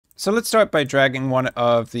So let's start by dragging one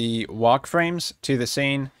of the walk frames to the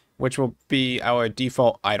scene, which will be our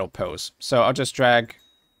default idle pose. So I'll just drag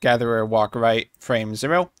gatherer walk right frame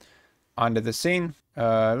 0 onto the scene.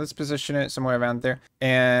 Let's position it somewhere around there.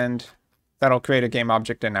 And that'll create a game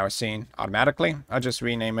object in our scene automatically. I'll just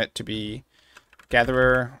rename it to be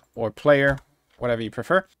gatherer or player, whatever you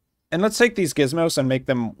prefer. And let's take these gizmos and make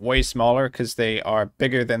them way smaller because they are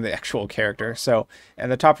bigger than the actual character. So in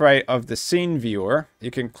the top right of the scene viewer, you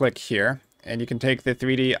can click here and you can take the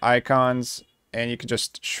 3D icons and you can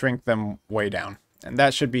just shrink them way down. And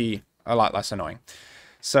that should be a lot less annoying.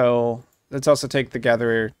 So let's also take the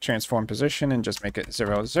gatherer transform position and just make it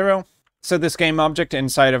 0, 0. So this game object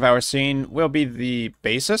inside of our scene will be the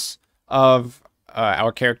basis of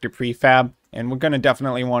our character prefab. And we're going to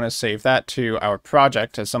definitely want to save that to our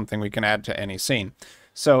project as something we can add to any scene.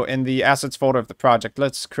 So in the assets folder of the project,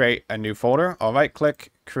 let's create a new folder. I'll right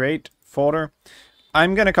click, create folder.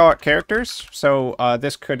 I'm going to call it characters. So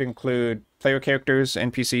this could include player characters,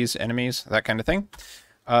 NPCs, enemies, that kind of thing.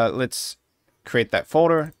 Let's create that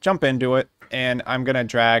folder, jump into it, and I'm going to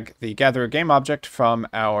drag the gatherer game object from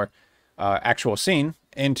our actual scene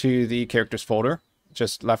into the characters folder.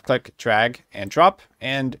 Just left click, drag, and drop,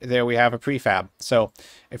 and there we have a prefab. So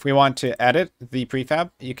if we want to edit the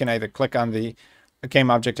prefab, you can either click on the game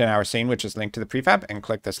object in our scene, which is linked to the prefab, and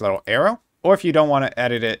click this little arrow. Or if you don't want to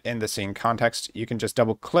edit it in the scene context, you can just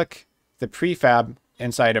double click the prefab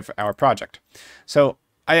inside of our project. So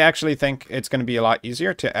I actually think it's going to be a lot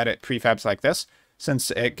easier to edit prefabs like this,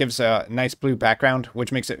 since it gives a nice blue background,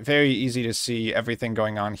 which makes it very easy to see everything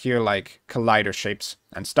going on here, like collider shapes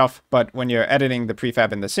and stuff. But when you're editing the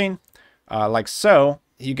prefab in the scene, like so,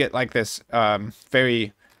 you get like this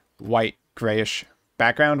very white grayish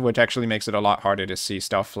background, which actually makes it a lot harder to see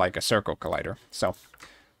stuff like a circle collider. So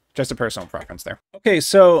just a personal preference there. Okay,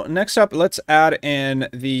 so next up, let's add in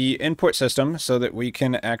the input system so that we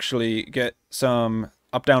can actually get some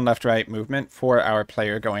up, down, left, right movement for our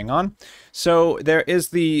player going on. So there is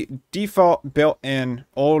the default built-in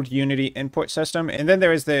old Unity input system, and then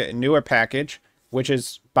there is the newer package, which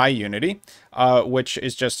is by Unity, which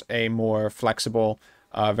is just a more flexible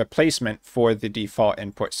replacement for the default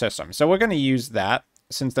input system. So we're going to use that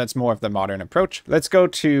since that's more of the modern approach. Let's go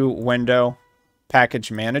to Window,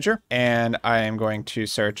 Package Manager, and I am going to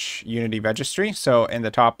search Unity Registry. So in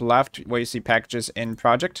the top left where you see packages in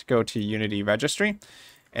project, go to Unity Registry,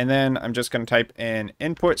 and then I'm just going to type in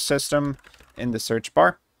input system in the search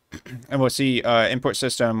bar, and we'll see input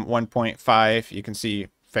system 1.5. You can see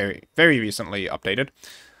very recently updated,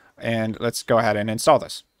 and let's go ahead and install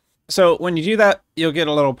this. So when you do that, you'll get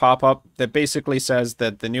a little pop-up that basically says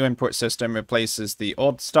that the new input system replaces the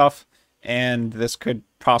old stuff, and this could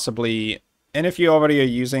possibly, and if you already are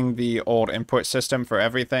using the old input system for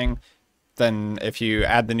everything, then if you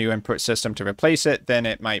add the new input system to replace it, then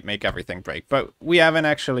it might make everything break. But we haven't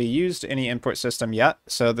actually used any input system yet,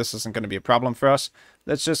 so this isn't going to be a problem for us.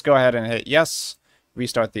 Let's just go ahead and hit yes,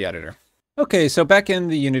 restart the editor. Okay, so back in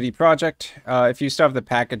the Unity project, if you still have the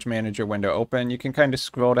package manager window open, you can kind of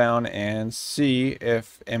scroll down and see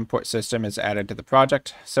if input system is added to the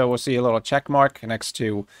project. So we'll see a little check mark next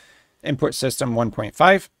to input system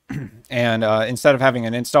 1.5. And instead of having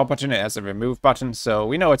an install button, it has a remove button, so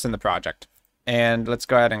we know it's in the project. And let's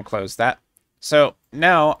go ahead and close that. So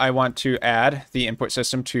now I want to add the input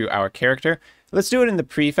system to our character. Let's do it in the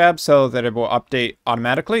prefab so that it will update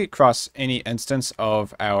automatically across any instance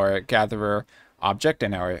of our gatherer object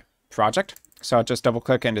in our project. So I'll just double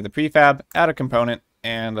click into the prefab, add a component,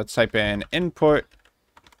 and let's type in input.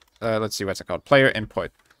 Let's see, what's it called? Player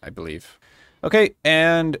input, I believe. Okay,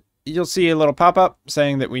 and you'll see a little pop-up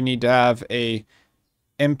saying that we need to have a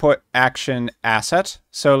input action asset.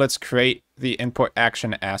 So let's create the input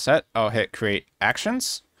action asset. I'll hit create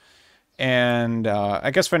actions. And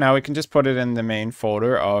I guess for now we can just put it in the main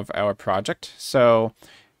folder of our project. So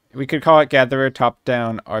we could call it gatherer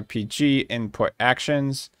top-down RPG input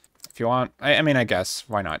actions if you want. I mean, I guess,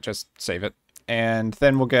 why not? Just save it. And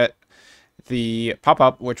then we'll get the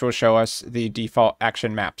pop-up, which will show us the default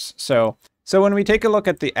action maps. So when we take a look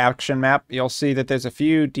at the action map, you'll see that there's a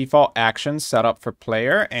few default actions set up for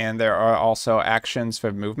player, and there are also actions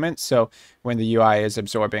for movement. So when the UI is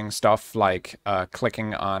absorbing stuff like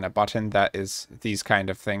clicking on a button, that is these kind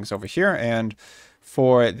of things over here. And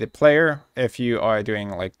for the player, if you are doing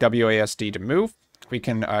like WASD to move, we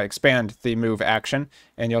can expand the move action,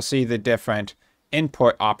 and you'll see the different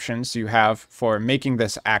input options you have for making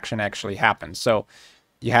this action actually happen. So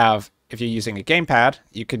you have, if you're using a gamepad,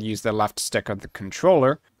 you could use the left stick of the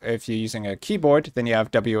controller. If you're using a keyboard, then you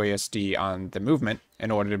have WASD on the movement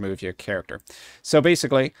in order to move your character. So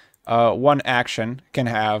basically, one action can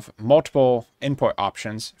have multiple input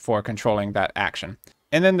options for controlling that action.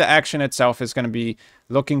 And then the action itself is going to be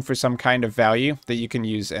looking for some kind of value that you can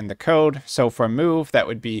use in the code. So for move, that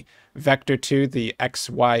would be vector2, the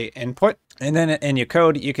XY input. And then in your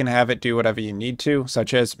code, you can have it do whatever you need to,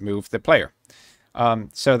 such as move the player.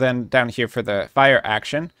 So then down here for the fire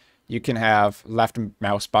action, you can have left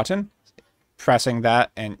mouse button, pressing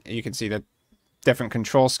that, and you can see that different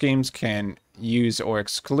control schemes can use or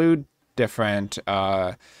exclude different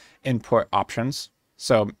input options.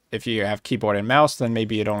 So if you have keyboard and mouse, then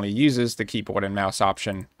maybe it only uses the keyboard and mouse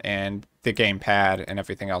option, and the gamepad and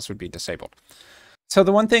everything else would be disabled. So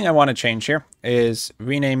the one thing I want to change here is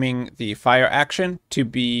renaming the fire action to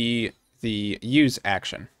be the use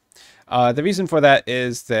action. The reason for that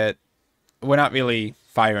is that we're not really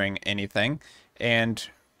firing anything, and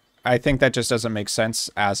I think that just doesn't make sense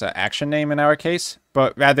as an action name in our case,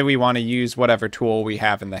 but rather we want to use whatever tool we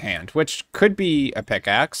have in the hand, which could be a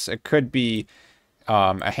pickaxe, it could be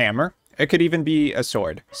a hammer, it could even be a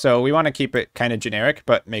sword. So we want to keep it kind of generic,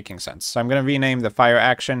 but making sense. So I'm going to rename the fire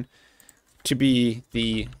action to be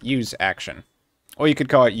the use action, or you could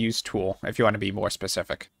call it use tool if you want to be more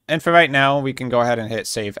specific. And for right now, we can go ahead and hit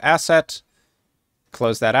save asset,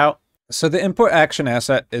 close that out. So the input action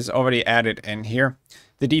asset is already added in here.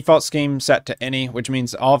 The default scheme set to any, which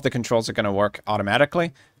means all of the controls are going to work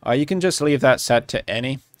automatically. You can just leave that set to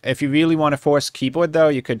any. If you really want to force keyboard though,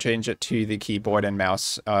 you could change it to the keyboard and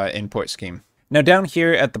mouse input scheme. Now down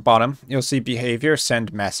here at the bottom, you'll see behavior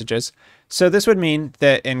send messages. So this would mean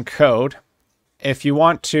that in code, if you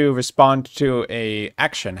want to respond to a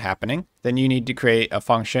action happening, then you need to create a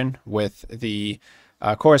function with the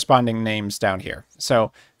corresponding names down here.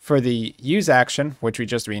 So for the use action, which we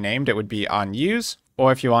just renamed, it would be on use.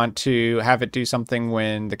 Or if you want to have it do something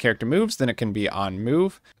when the character moves, then it can be on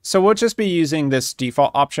move. So we'll just be using this default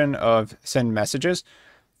option of send messages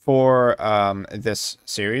for this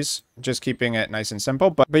series, just keeping it nice and simple.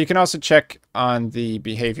 But you can also check on the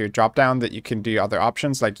behavior dropdown that you can do other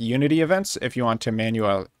options like Unity events if you want to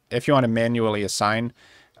manually assign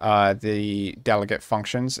the delegate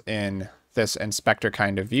functions in this inspector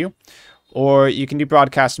kind of view. Or you can do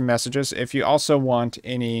broadcast messages if you also want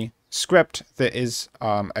any script that is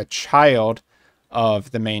a child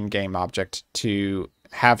of the main game object to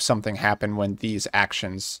have something happen when these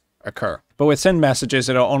actions occur. But with send messages,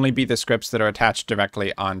 it'll only be the scripts that are attached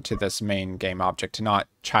directly onto this main game object, not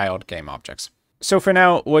child game objects. So for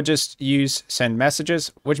now, we'll just use send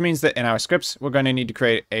messages, which means that in our scripts, we're going to need to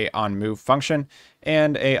create a onMove function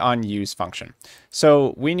and a onUse function.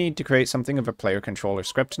 So we need to create something of a PlayerController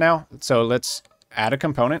Script now. So let's add a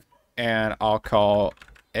component, and I'll call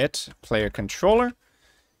it PlayerController,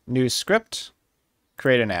 new script,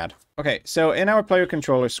 create an add. Okay, so in our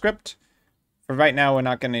PlayerController Script, for right now, we're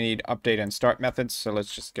not going to need update and start methods, so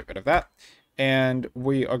let's just get rid of that. And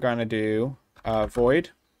we are going to do void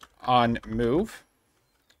onMove,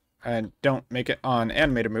 and don't make it on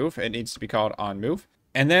animated move, it needs to be called onMove.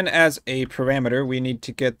 And then as a parameter, we need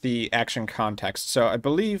to get the action context. So I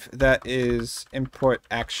believe that is input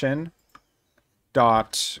action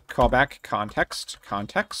dot callback context.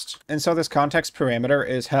 And so this context parameter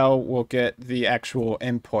is how we'll get the actual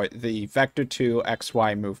input, the vector2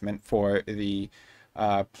 XY movement for the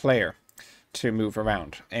player to move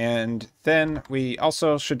around. And then we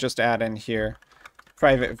also should just add in here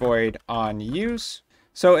private void onUse.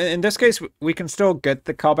 So in this case, we can still get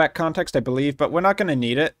the callback context, I believe, but we're not going to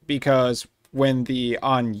need it because when the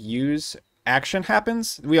onUse action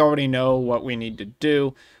happens, we already know what we need to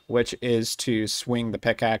do, which is to swing the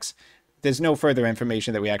pickaxe. There's no further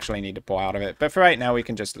information that we actually need to pull out of it, but for right now, we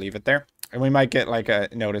can just leave it there. And we might get like a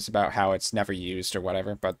notice about how it's never used or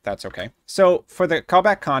whatever, but that's okay. So for the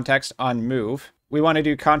callback context on move, we want to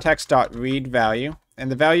do context.readValue. And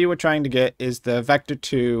the value we're trying to get is the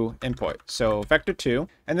vector2 input. So vector2,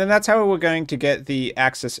 and then that's how we're going to get the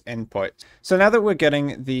axis input. So now that we're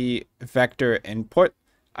getting the vector input,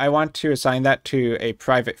 I want to assign that to a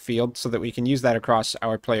private field so that we can use that across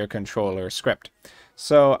our PlayerController script.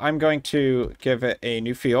 So I'm going to give it a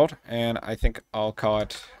new field, and I think I'll call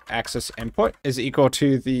it axis input is equal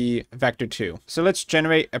to the vector2. So let's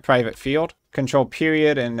generate a private field. Control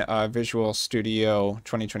period in Visual Studio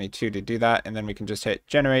 2022 to do that, and then we can just hit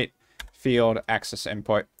generate field axis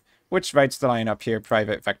input, which writes the line up here,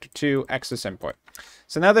 private vector2 axis input.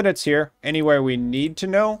 So now that it's here, anywhere we need to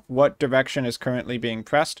know what direction is currently being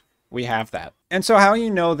pressed, we have that. And so how you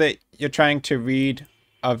know that you're trying to read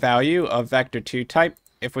a value of vector2 type,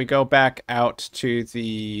 if we go back out to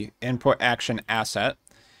the input action asset,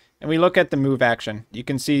 and we look at the move action, you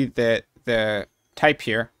can see that the type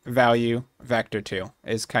here, value vector2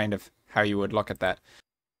 is kind of how you would look at that.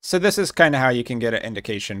 So this is kind of how you can get an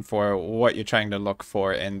indication for what you're trying to look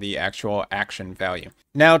for in the actual action value.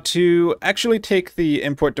 Now to actually take the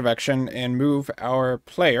input direction and move our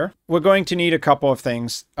player, we're going to need a couple of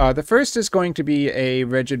things. The first is going to be a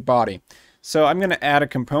rigid body. So I'm going to add a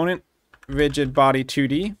component, Rigidbody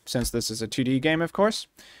 2D, since this is a 2D game, of course.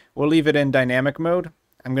 We'll leave it in dynamic mode.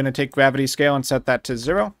 I'm going to take gravity scale and set that to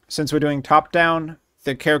 0. Since we're doing top-down,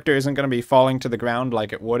 the character isn't going to be falling to the ground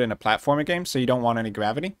like it would in a platforming game, so you don't want any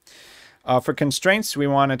gravity. For constraints, we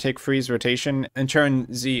want to take freeze rotation and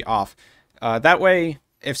turn Z off. That way,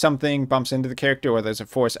 if something bumps into the character or there's a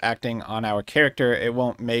force acting on our character, it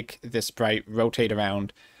won't make this sprite rotate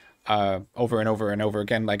around over and over and over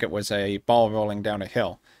again like it was a ball rolling down a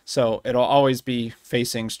hill. So it'll always be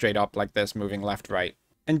facing straight up like this, moving left, right.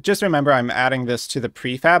 And just remember, I'm adding this to the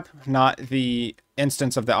prefab, not the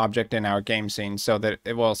instance of the object in our game scene, so that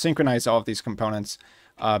it will synchronize all of these components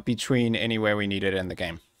between anywhere we need it in the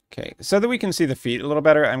game. Okay, so that we can see the feet a little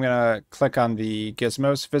better, I'm going to click on the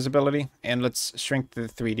gizmos visibility, and let's shrink the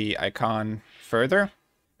 3D icon further.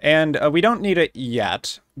 And we don't need it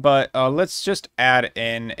yet, but let's just add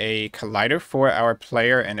in a collider for our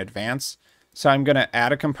player in advance. So I'm going to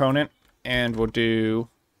add a component, and we'll do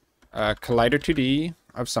collider 2D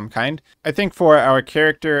of some kind. I think for our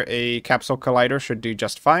character, a capsule collider should do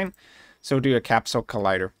just fine. So we'll do a capsule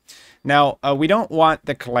collider. Now, we don't want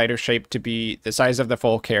the collider shape to be the size of the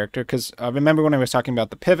full character, because remember when I was talking about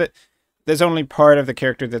the pivot, there's only part of the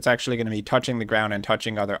character that's actually going to be touching the ground and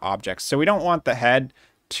touching other objects. So we don't want the head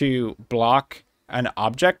to block an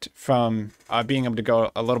object from being able to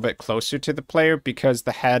go a little bit closer to the player, because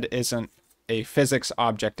the head isn't a physics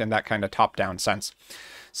object in that kind of top-down sense.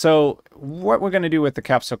 So what we're going to do with the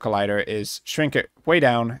capsule collider is shrink it way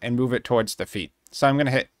down and move it towards the feet. So I'm going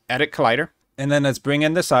to hit edit collider, and then let's bring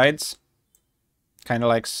in the sides, kind of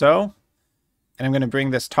like so. And I'm going to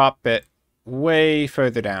bring this top bit way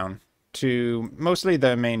further down to mostly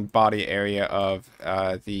the main body area of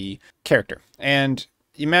the character. And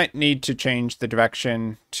you might need to change the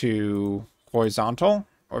direction to horizontal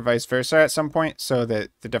or vice versa at some point so that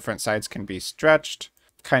the different sides can be stretched,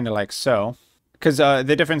 kind of like so. Because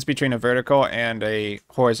the difference between a vertical and a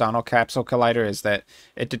horizontal capsule collider is that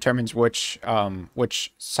it determines which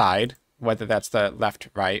side, whether that's the left,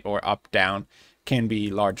 right, or up, down, can be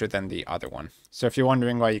larger than the other one. So if you're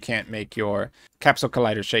wondering why you can't make your capsule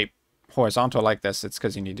collider shape horizontal like this, it's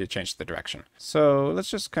because you need to change the direction. So let's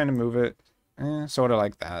just kind of move it sort of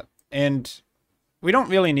like that. And we don't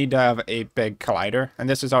really need to have a big collider, and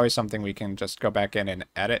this is always something we can just go back in and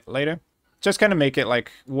edit later. Just kind of make it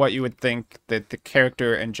like what you would think that the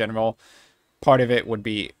character in general, part of it would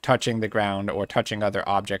be touching the ground or touching other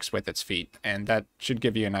objects with its feet. And that should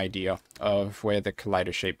give you an idea of where the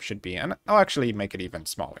collider shape should be. And I'll actually make it even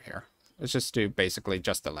smaller here. Let's just do basically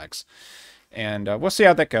just the legs. And we'll see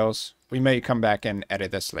how that goes. We may come back and edit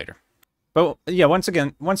this later. But yeah, once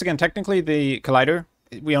again, technically the collider,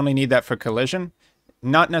 we only need that for collision,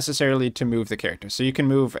 not necessarily to move the character. So you can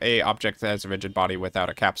move a object that has a rigid body without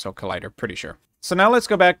a capsule collider, pretty sure. So now let's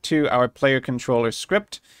go back to our PlayerController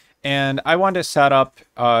Script, and I want to set up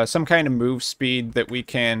some kind of move speed that we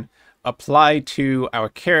can apply to our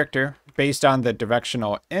character based on the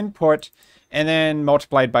directional input, and then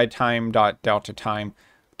multiplied by time.delta time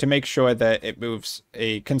to make sure that it moves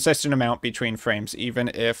a consistent amount between frames, even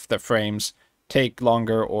if the frames take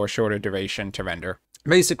longer or shorter duration to render.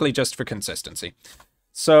 Basically just for consistency.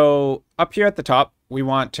 So up here at the top, we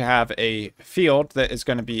want to have a field that is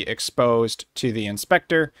going to be exposed to the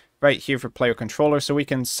inspector right here for PlayerController, so we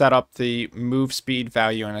can set up the move speed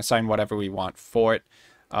value and assign whatever we want for it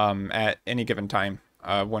at any given time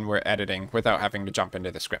when we're editing without having to jump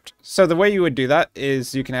into the script. So the way you would do that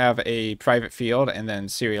is you can have a private field and then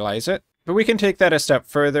serialize it. But we can take that a step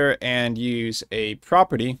further and use a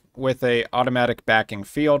property with a automatic backing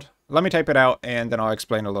field. Let me type it out and then I'll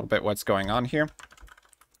explain a little bit what's going on here.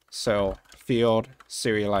 So field,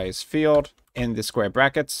 serialize field in the square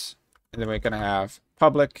brackets. And then we're going to have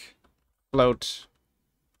public float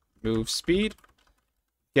move speed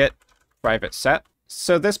get private set.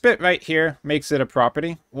 So this bit right here makes it a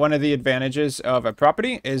property. One of the advantages of a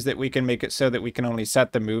property is that we can make it so that we can only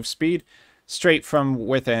set the move speed straight from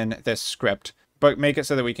within this script, but make it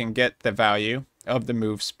so that we can get the value of the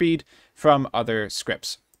move speed from other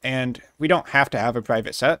scripts. And we don't have to have a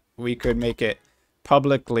private set. We could make it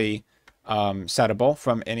publicly settable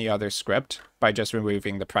from any other script by just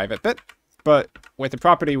removing the private bit. But with a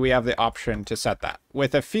property, we have the option to set that.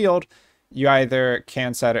 With a field, you either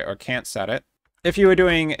can set it or can't set it. If you were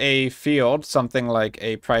doing a field, something like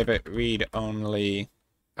a private read-only,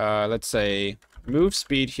 let's say move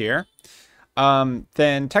speed here,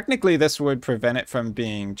 then technically this would prevent it from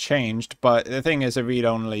being changed, but the thing is a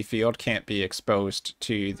read-only field can't be exposed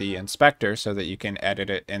to the inspector so that you can edit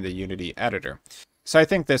it in the Unity editor. So I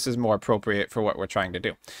think this is more appropriate for what we're trying to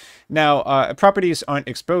do. Now, properties aren't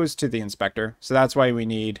exposed to the inspector, so that's why we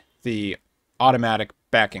need the automatic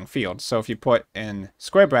backing field. So if you put in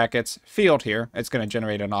square brackets field here, it's going to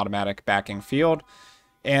generate an automatic backing field,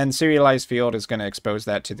 and serialized field is going to expose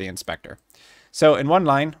that to the inspector. So in one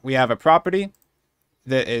line, we have a property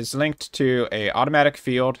that is linked to a automatic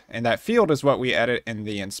field, and that field is what we edit in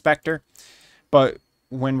the inspector. But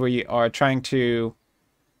when we are trying to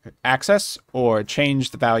access or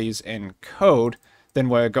change the values in code, then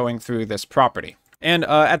we're going through this property. And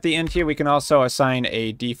at the end here, we can also assign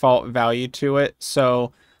a default value to it.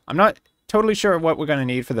 So I'm not totally sure what we're going to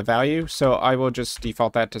need for the value, so I will just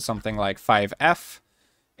default that to something like 5F.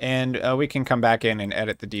 And we can come back in and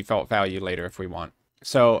edit the default value later if we want.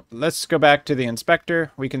 So let's go back to the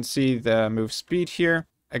inspector. We can see the move speed here.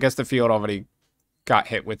 I guess the field already got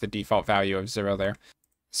hit with the default value of 0 there.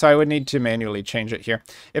 So I would need to manually change it here.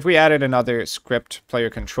 If we added another script player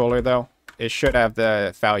controller though, it should have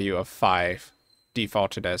the value of 5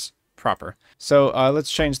 defaulted as proper. So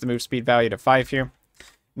let's change the move speed value to 5 here.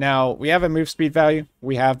 Now we have a move speed value,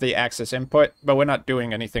 we have the axis input, but we're not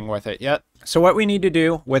doing anything with it yet. So what we need to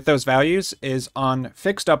do with those values is on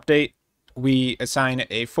fixed update, we assign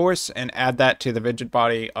a force and add that to the rigid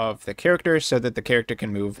body of the character so that the character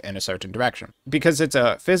can move in a certain direction. Because it's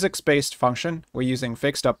a physics-based function, we're using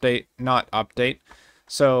fixed update, not update.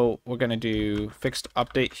 So we're going to do fixed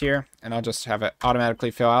update here, and I'll just have it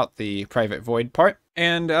automatically fill out the private void part.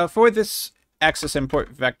 And for this axis import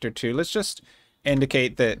vector 2, let's just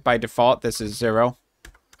indicate that by default this is 0,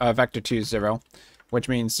 vector 2 is 0. Which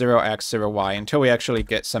means 0x, 0y, until we actually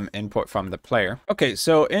get some input from the player. Okay,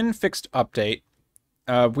 so in fixed update,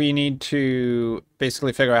 we need to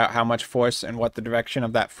basically figure out how much force and what the direction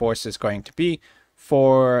of that force is going to be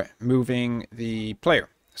for moving the player.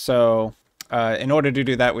 So in order to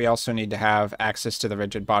do that, we also need to have access to the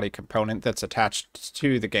rigid body component that's attached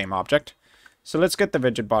to the game object. So let's get the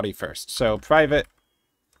rigid body first. So private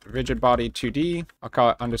rigid body 2D, I'll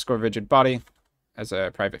call it underscore rigid body as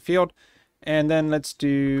a private field. And then let's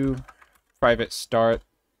do private start.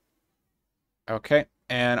 Okay,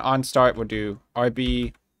 and on start we'll do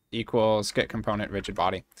RB equals get component rigid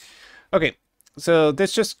body. Okay, so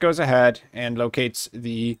this just goes ahead and locates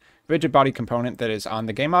the rigid body component that is on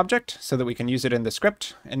the game object so that we can use it in the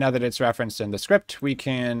script. And now that it's referenced in the script, we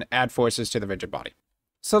can add forces to the rigid body.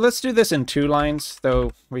 So let's do this in 2 lines,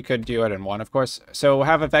 though we could do it in 1, of course. So we'll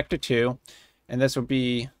have a vector 2, and this will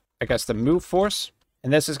be, I guess, the move force.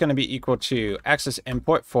 And this is going to be equal to axis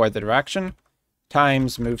input for the direction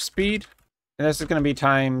times move speed. And this is going to be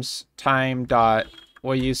times time dot,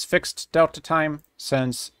 we'll use fixed delta time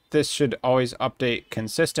since this should always update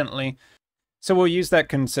consistently. So we'll use that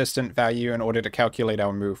consistent value in order to calculate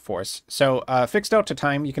our move force. So fixed delta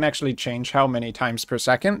time, you can actually change how many times per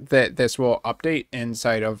second that this will update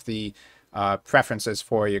inside of the preferences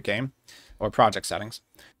for your game or project settings.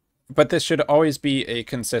 But this should always be a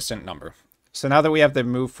consistent number. So now that we have the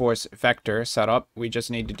move force vector set up, we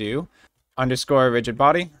just need to do underscore rigid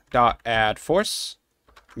body dot add force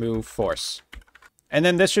move force. And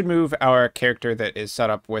then this should move our character that is set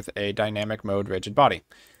up with a dynamic mode rigid body.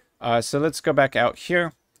 So let's go back out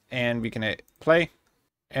here and we can hit play.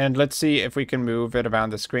 And let's see if we can move it around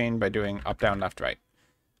the screen by doing up, down, left, right.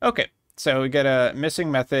 Okay, so we get a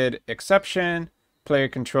missing method exception,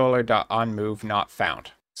 PlayerController.onMove not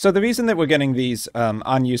found. So the reason that we're getting these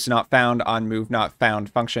onUse not found, onMove not found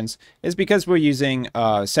functions is because we're using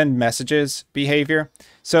SendMessages behavior.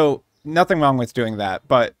 So nothing wrong with doing that,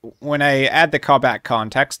 but when I add the callback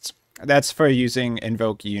contexts, that's for using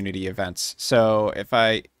invoke Unity events. So if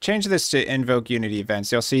I change this to invoke Unity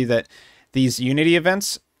events, you'll see that these Unity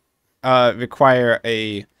events require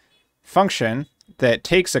a function that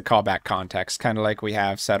takes a callback context, kind of like we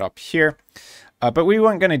have set up here. But we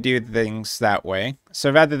weren't going to do things that way. So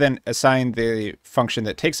rather than assign the function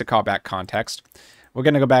that takes a callback context, we're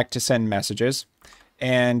going to go back to send messages,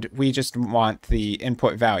 and we just want the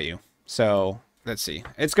input value. So let's see,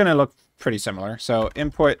 it's going to look pretty similar. So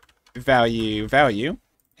input value,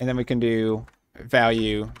 and then we can do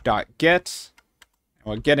value.get.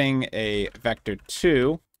 We're getting a vector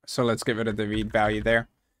 2. So let's get rid of the read value there.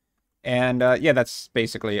 And yeah, that's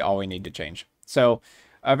basically all we need to change. So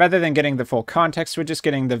rather than getting the full context, we're just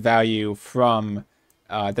getting the value from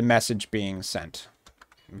the message being sent.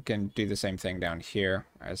 We can do the same thing down here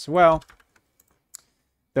as well.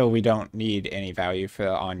 though we don't need any value for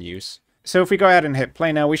on use. So if we go ahead and hit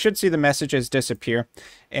play now, we should see the messages disappear.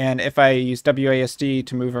 And if I use WASD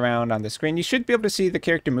to move around on the screen, you should be able to see the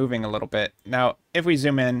character moving a little bit. Now, if we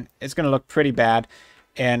zoom in, it's going to look pretty bad.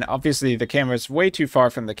 And obviously the camera is way too far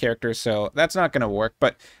from the character, so that's not going to work.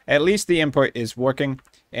 But at least the input is working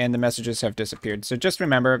and the messages have disappeared. So just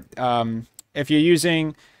remember, if you're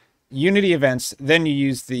using Unity events, then you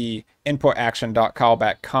use the input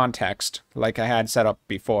action.callback context like I had set up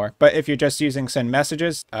before. But if you're just using send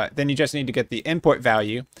messages, then you just need to get the input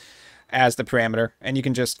value as the parameter, and you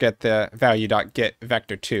can just get the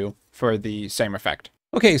value.getVector2 for the same effect.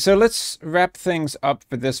 Okay, so let's wrap things up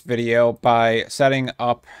for this video by setting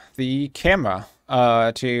up the camera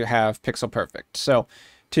to have PixelPerfect. So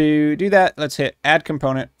to do that, let's hit Add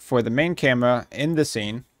Component for the main camera in the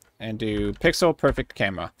scene and do PixelPerfect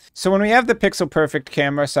Camera. So when we have the PixelPerfect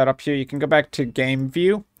camera set up here, you can go back to Game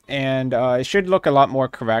View, and it should look a lot more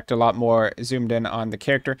correct, a lot more zoomed in on the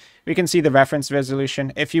character. We can see the reference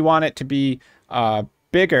resolution. If you want it to be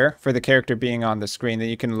bigger for the character being on the screen, then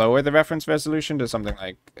you can lower the reference resolution to something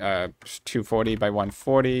like 240 by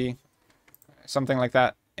 140, something like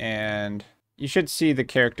that. And you should see the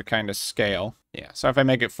character kind of scale. Yeah, so if I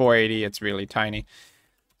make it 480, it's really tiny.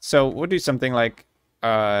 So we'll do something like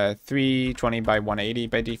 320 by 180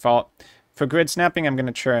 by default. For grid snapping, I'm going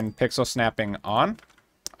to turn pixel snapping on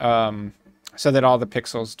so that all the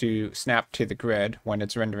pixels do snap to the grid when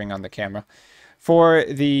it's rendering on the camera. For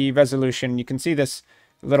the resolution, you can see this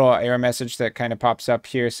little error message that kind of pops up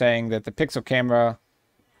here saying that the PixelPerfect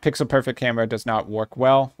camera does not work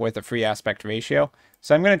well with a free aspect ratio.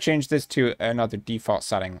 So I'm going to change this to another default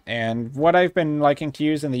setting. And what I've been liking to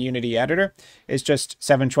use in the Unity editor is just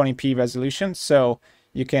 720p resolution. So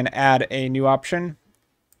you can add a new option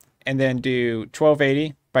and then do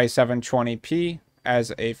 1280 by 720p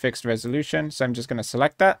as a fixed resolution. So I'm just going to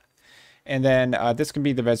select that. And then this can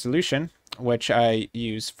be the resolution, which I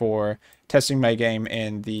use for testing my game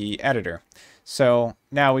in the editor. So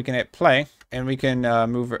now we can hit play and we can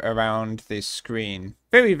move around the screen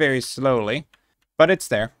very, very slowly, but it's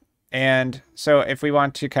there. And so if we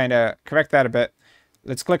want to kind of correct that a bit,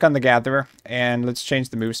 let's click on the gatherer and let's change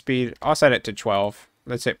the move speed. I'll set it to 12.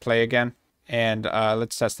 Let's hit play again and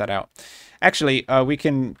let's test that out. Actually, we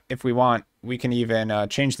can, if we want, we can even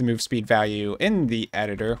change the move speed value in the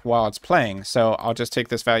editor while it's playing. So I'll just take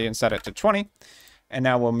this value and set it to 20. And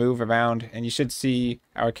now we'll move around and you should see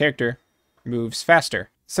our character moves faster.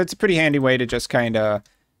 So it's a pretty handy way to just kind of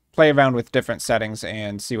play around with different settings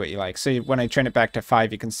and see what you like. So when I turn it back to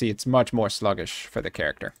 5, you can see it's much more sluggish for the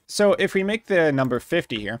character. So if we make the number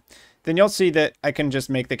 50 here, then you'll see that I can just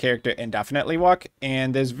make the character indefinitely walk,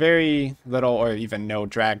 and there's very little or even no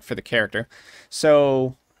drag for the character.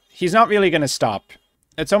 So he's not really going to stop.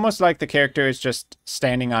 It's almost like the character is just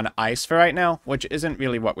standing on ice for right now, which isn't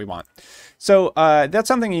really what we want. So that's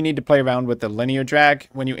something you need to play around with the linear drag.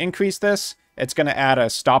 When you increase this, it's going to add a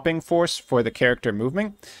stopping force for the character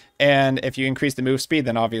moving. And if you increase the move speed,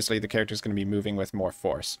 then obviously the character is going to be moving with more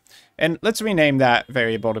force. And let's rename that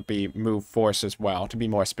variable to be MoveForce as well, to be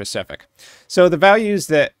more specific. So the values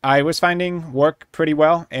that I was finding work pretty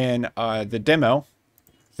well in the demo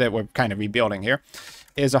that we're kind of rebuilding here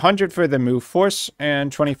is 100 for the MoveForce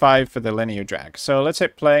and 25 for the linear drag. So let's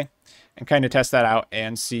hit play and kind of test that out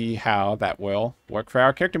and see how that will work for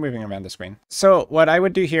our character moving around the screen. So what I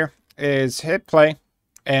would do here is hit play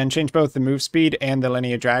and change both the move speed and the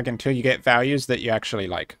linear drag until you get values that you actually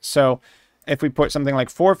like. So if we put something like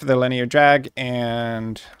 4 for the linear drag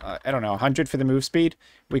and I don't know, 100 for the move speed,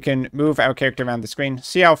 we can move our character around the screen,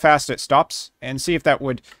 see how fast it stops, and see if that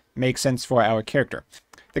would make sense for our character.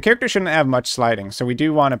 The character shouldn't have much sliding, so we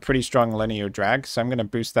do want a pretty strong linear drag. So I'm going to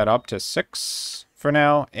boost that up to 6 for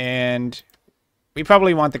now, and we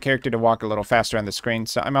probably want the character to walk a little faster on the screen.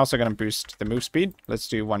 So I'm also going to boost the move speed. Let's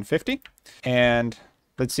do 150, and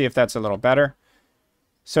let's see if that's a little better.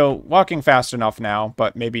 So walking fast enough now,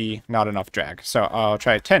 but maybe not enough drag. So I'll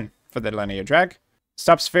try 10 for the linear drag.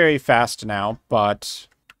 Stops very fast now, but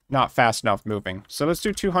not fast enough moving. So let's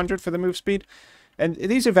do 200 for the move speed. And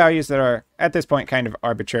these are values that are, at this point, kind of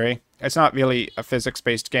arbitrary. It's not really a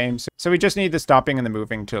physics-based game, so we just need the stopping and the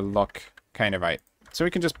moving to look kind of right. So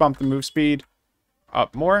we can just bump the move speed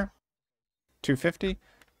up more, 250.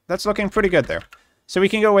 That's looking pretty good there. So we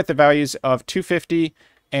can go with the values of 250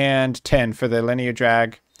 and 10 for the linear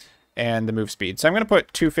drag and the move speed. So I'm going to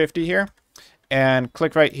put 250 here and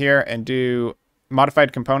click right here and do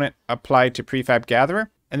modified component, apply to prefab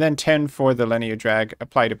gatherer. And then 10 for the linear drag,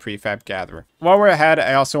 apply to prefab gatherer. While we're ahead,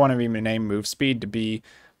 I also want to rename move speed to be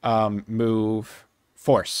MoveForce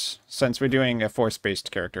force, since we're doing a force-based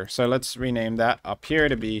character. So let's rename that up here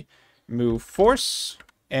to be MoveForce.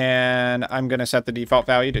 And I'm going to set the default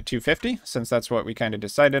value to 250, since that's what we kind of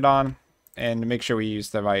decided on. And make sure we use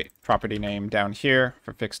the right property name down here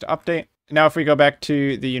for fix to update. Now, if we go back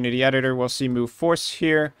to the Unity editor, we'll see MoveForce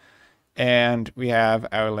here. And we have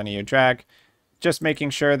our linear drag. Just making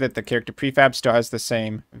sure that the character prefab still has the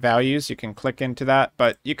same values. You can click into that,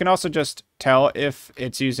 but you can also just tell if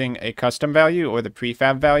it's using a custom value or the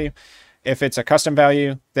prefab value. If it's a custom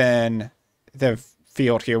value, then the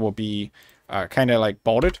field here will be kind of like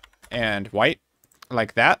bolded and white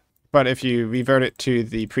like that. But if you revert it to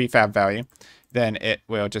the prefab value, then it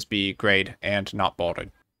will just be grayed and not bolded.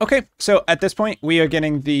 Okay, so at this point, we are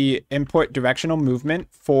getting the import directional movement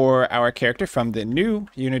for our character from the new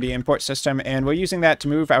Unity import system, and we're using that to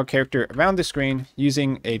move our character around the screen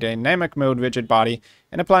using a dynamic mode rigid body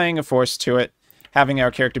and applying a force to it, having our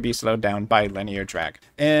character be slowed down by linear drag.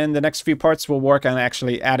 In the next few parts, we'll work on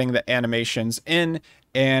actually adding the animations in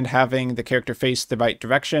and having the character face the right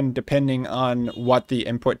direction depending on what the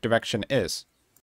input direction is.